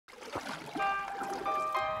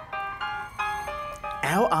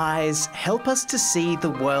Our eyes help us to see the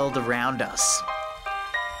world around us.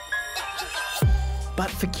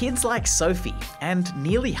 But for kids like Sophie, and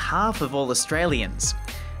nearly half of all Australians,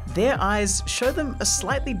 their eyes show them a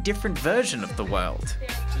slightly different version of the world.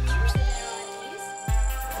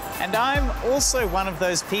 And I'm also one of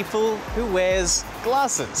those people who wears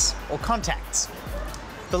glasses or contacts.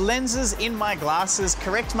 The lenses in my glasses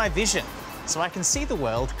correct my vision, so I can see the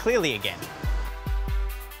world clearly again.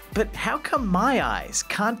 But how come my eyes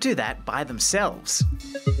can't do that by themselves?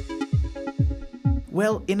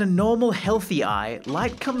 Well, in a normal, healthy eye,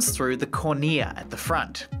 light comes through the cornea at the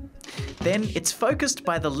front. Then it's focused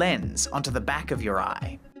by the lens onto the back of your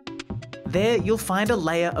eye. There you'll find a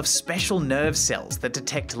layer of special nerve cells that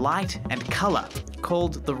detect light and colour,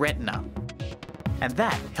 called the retina. And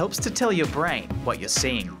that helps to tell your brain what you're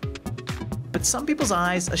seeing. But some people's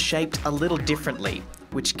eyes are shaped a little differently,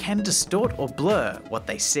 which can distort or blur what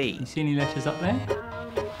they see. You see any letters up there?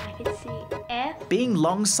 I can see F. Being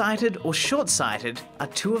long-sighted or short-sighted are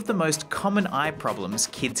two of the most common eye problems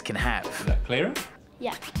kids can have. Is that clearer?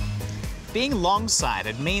 Yeah. Being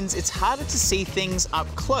long-sighted means it's harder to see things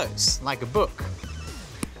up close, like a book.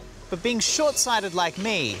 But being short-sighted like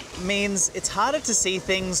me means it's harder to see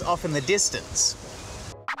things off in the distance.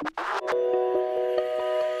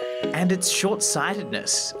 And it's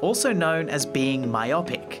short-sightedness, also known as being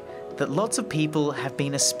myopic, that lots of people have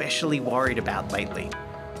been especially worried about lately.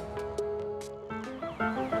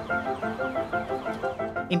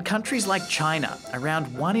 In countries like China,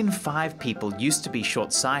 around 1 in 5 people used to be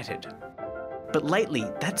short-sighted. But lately,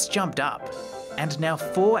 that's jumped up, and now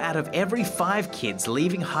 4 out of every 5 kids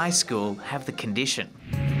leaving high school have the condition.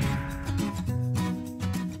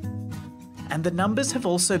 And the numbers have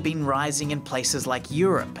also been rising in places like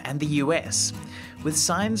Europe and the US, with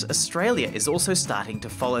signs Australia is also starting to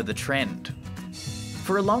follow the trend.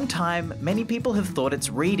 For a long time, many people have thought it's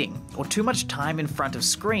reading or too much time in front of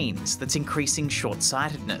screens that's increasing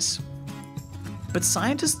short-sightedness. But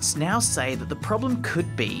scientists now say that the problem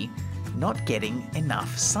could be not getting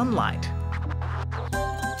enough sunlight.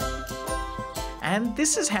 And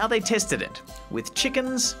this is how they tested it, with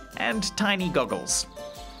chickens and tiny goggles.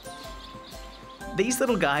 These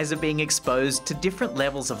little guys are being exposed to different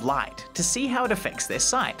levels of light to see how it affects their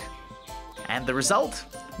sight. And the result?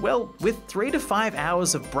 Well, with 3 to 5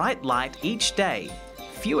 hours of bright light each day,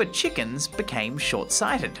 fewer chickens became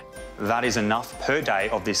short-sighted. That is enough per day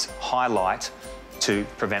of this high light to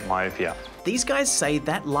prevent myopia. These guys say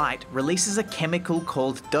that light releases a chemical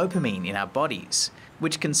called dopamine in our bodies,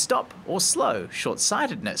 which can stop or slow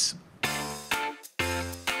short-sightedness.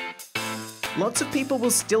 Lots of people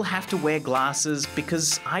will still have to wear glasses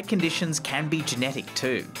because eye conditions can be genetic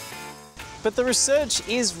too. But the research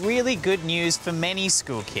is really good news for many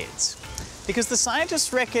school kids, because the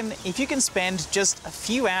scientists reckon if you can spend just a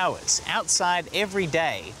few hours outside every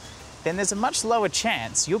day, then there's a much lower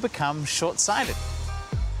chance you'll become short-sighted.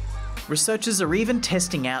 Researchers are even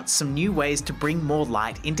testing out some new ways to bring more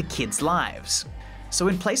light into kids' lives. So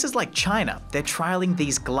in places like China, they're trialling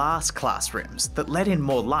these glass classrooms that let in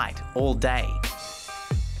more light all day.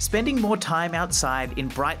 Spending more time outside in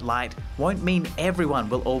bright light won't mean everyone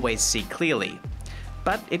will always see clearly,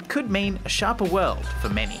 but it could mean a sharper world for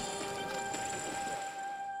many.